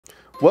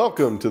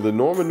Welcome to the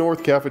Norman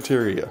North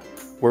Cafeteria,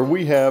 where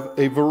we have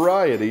a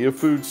variety of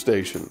food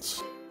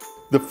stations.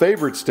 The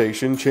favorite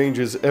station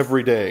changes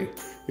every day.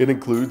 It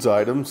includes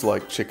items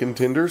like chicken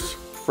tenders,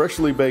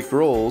 freshly baked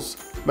rolls,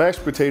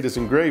 mashed potatoes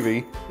and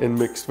gravy, and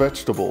mixed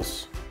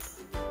vegetables.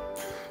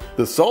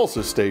 The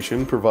salsa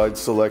station provides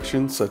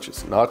selections such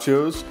as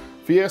nachos,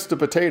 fiesta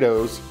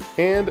potatoes,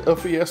 and a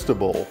fiesta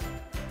bowl.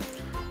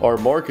 Our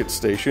market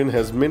station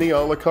has many a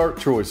la carte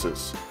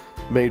choices,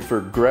 made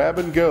for grab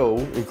and go,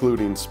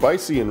 including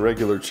spicy and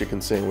regular chicken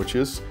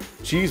sandwiches,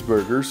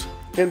 cheeseburgers,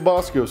 and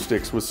Bosco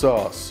sticks with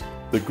sauce.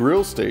 The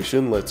grill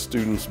station lets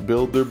students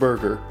build their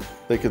burger.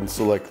 They can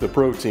select the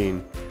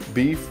protein,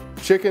 beef,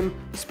 chicken,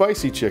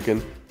 spicy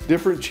chicken,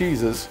 different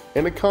cheeses,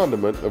 and a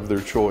condiment of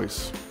their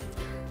choice.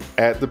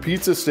 At the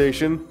pizza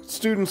station,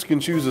 students can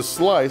choose a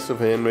slice of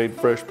handmade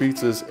fresh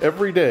pizzas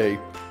every day,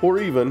 or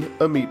even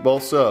a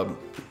meatball sub.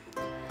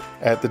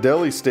 At the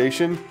deli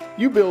station,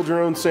 you build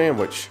your own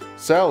sandwich.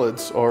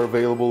 Salads are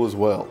available as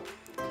well.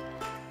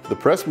 The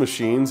press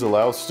machines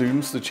allow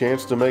students the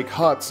chance to make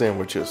hot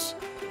sandwiches.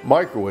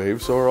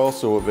 Microwaves are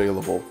also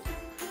available.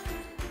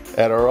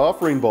 At our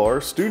offering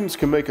bar, students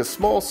can make a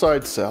small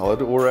side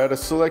salad or add a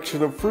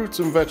selection of fruits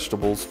and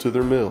vegetables to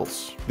their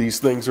meals. These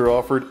things are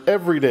offered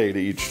every day to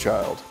each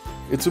child.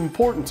 It's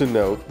important to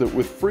note that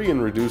with free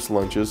and reduced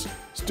lunches,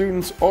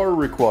 students are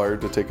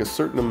required to take a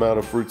certain amount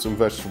of fruits and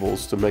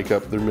vegetables to make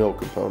up their meal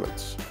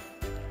components.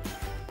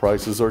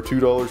 Prices are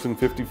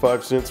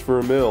 $2.55 for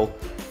a meal,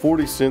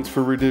 40 cents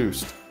for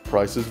reduced.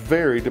 Prices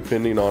vary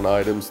depending on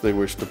items they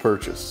wish to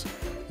purchase.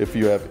 If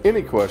you have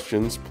any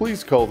questions,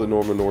 please call the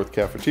Norman North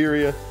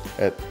Cafeteria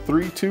at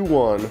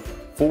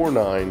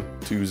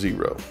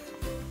 321-4920.